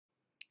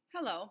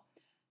Hello.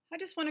 I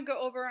just want to go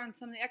over on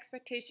some of the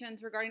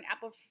expectations regarding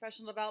Apple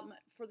professional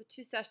development for the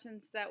two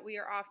sessions that we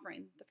are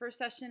offering. The first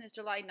session is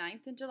July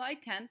 9th and July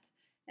 10th,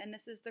 and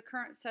this is the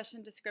current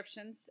session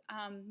descriptions.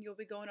 You'll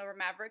be going over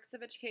Mavericks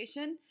of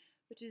Education,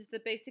 which is the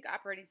basic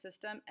operating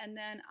system, and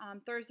then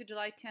Thursday,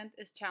 July 10th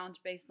is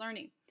challenge-based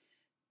learning.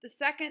 The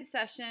second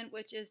session,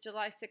 which is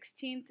July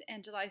 16th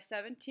and July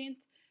 17th,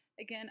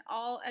 again,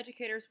 all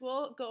educators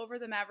will go over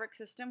the Maverick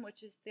system,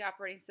 which is the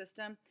operating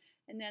system,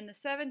 and then the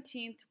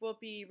 17th will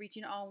be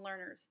reaching all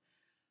learners.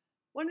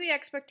 One of the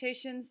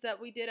expectations that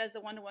we did as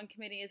the one-to-one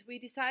committee is we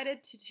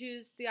decided to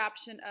choose the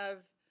option of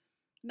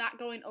not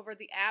going over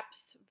the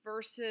apps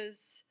versus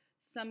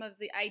some of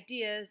the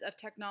ideas of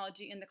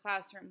technology in the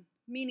classroom.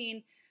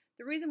 Meaning,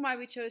 the reason why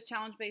we chose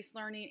challenge-based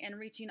learning and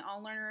reaching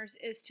all learners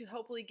is to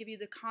hopefully give you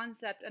the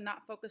concept and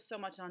not focus so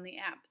much on the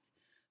apps.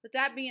 With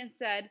that being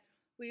said,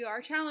 we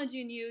are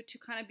challenging you to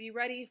kind of be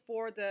ready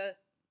for the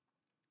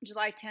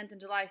July 10th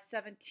and July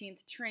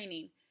 17th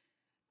training.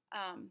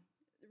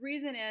 The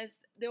reason is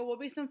there will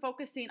be some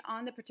focusing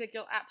on the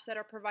particular apps that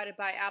are provided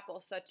by Apple,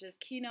 such as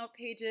Keynote,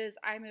 Pages,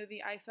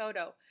 iMovie,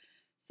 iPhoto.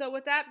 So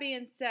with that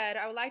being said,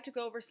 I would like to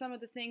go over some of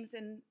the things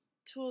and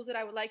tools that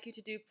I would like you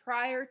to do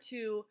prior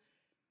to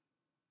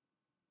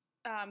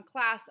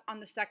class on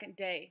the second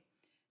day.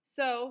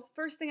 So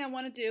first thing I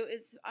want to do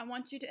is I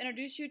want to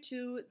introduce you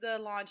to the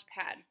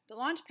Launchpad. The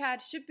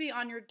Launchpad should be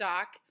on your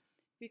dock.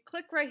 If you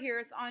click right here,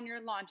 it's on your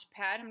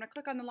Launchpad. I'm going to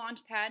click on the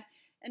Launchpad,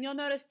 and you'll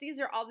notice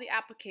these are all the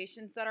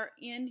applications that are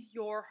in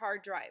your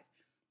hard drive.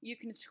 You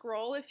can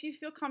scroll if you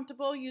feel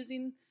comfortable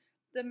using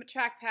the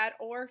trackpad,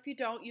 or if you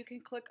don't, you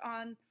can click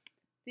on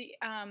the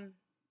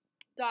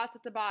dots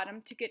at the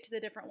bottom to get to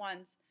the different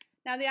ones.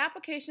 Now, the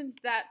applications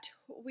that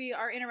we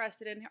are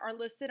interested in are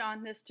listed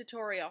on this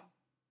tutorial.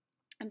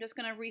 I'm just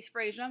going to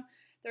rephrase them.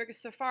 They're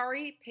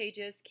Safari,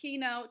 Pages,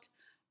 Keynote,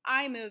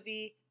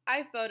 iMovie,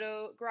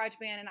 iPhoto,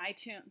 GarageBand, and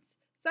iTunes.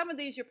 Some of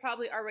these you're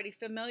probably already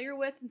familiar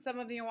with, and some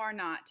of you are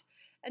not.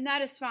 And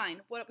that is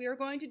fine. What we are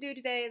going to do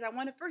today is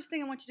first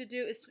thing I want you to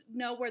do is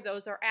know where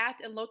those are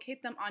at and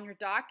locate them on your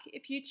dock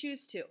if you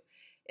choose to.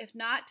 If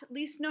not, at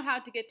least know how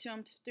to get to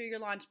them through your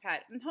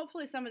Launchpad. And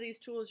hopefully some of these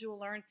tools you will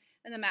learn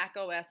in the Mac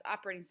OS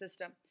operating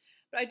system.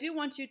 But I do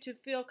want you to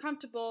feel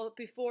comfortable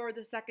before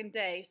the second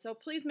day. So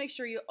please make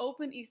sure you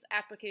open each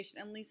application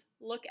and at least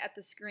look at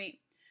the screen.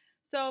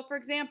 So for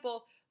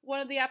example, one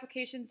of the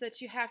applications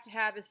that you have to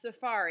have is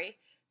Safari.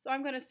 So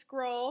I'm going to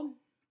scroll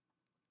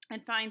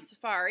and find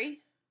Safari.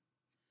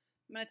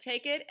 I'm going to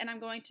take it and I'm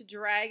going to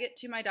drag it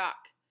to my dock.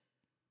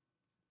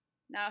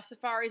 Now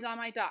Safari's on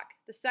my dock.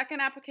 The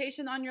second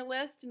application on your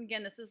list, and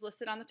again this is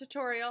listed on the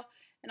tutorial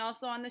and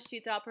also on the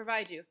sheet that I'll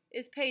provide you,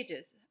 is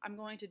Pages. I'm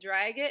going to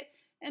drag it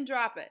and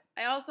drop it.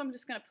 I'm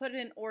just going to put it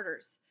in order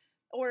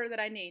that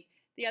I need.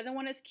 The other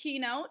one is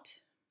Keynote.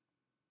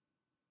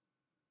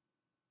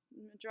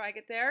 I'm going to drag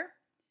it there.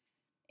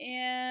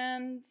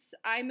 And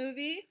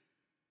iMovie.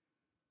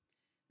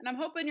 And I'm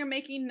hoping you're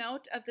making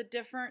note of the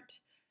different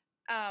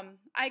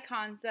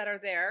icons that are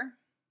there.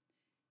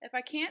 If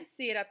I can't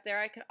see it up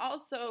there, I can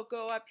also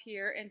go up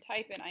here and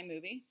type in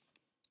iMovie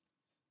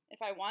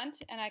if I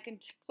want, and I can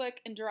click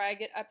and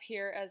drag it up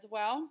here as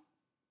well.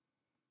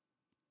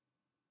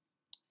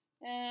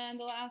 And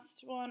the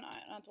last one,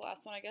 not the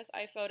last one, I guess,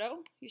 iPhoto.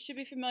 You should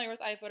be familiar with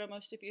iPhoto.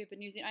 Most of you have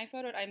been using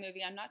iPhoto and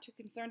iMovie. I'm not too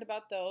concerned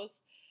about those.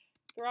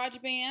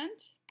 GarageBand.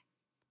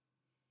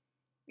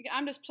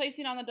 I'm just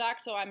placing on the dock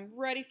so I'm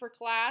ready for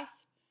class.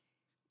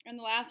 And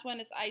the last one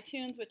is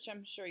iTunes, which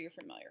I'm sure you're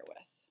familiar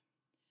with.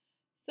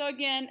 So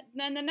again,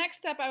 then the next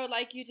step I would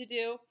like you to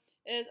do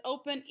is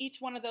open each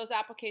one of those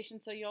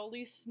applications so you'll at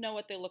least know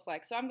what they look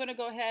like. So I'm going to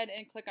go ahead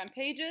and click on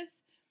Pages.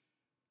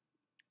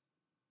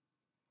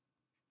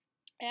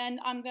 And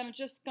I'm going to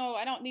just go,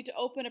 I don't need to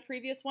open a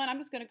previous one. I'm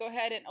just going to go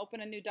ahead and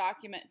open a new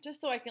document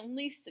just so I can at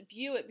least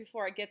view it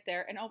before I get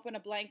there and open a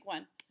blank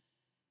one.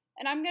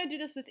 And I'm going to do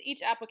this with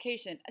each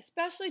application,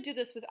 especially do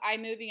this with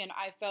iMovie and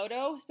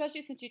iPhoto,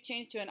 especially since you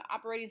changed to an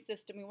operating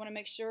system. We want to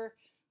make sure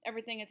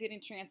everything is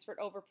getting transferred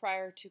over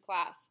prior to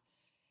class.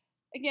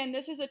 Again,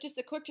 this is just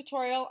a quick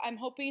tutorial. I'm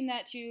hoping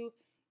that you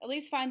at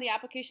least find the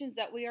applications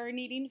that we are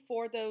needing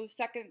for those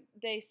second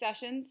day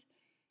sessions.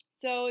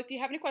 So if you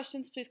have any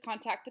questions, please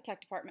contact the tech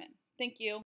department. Thank you.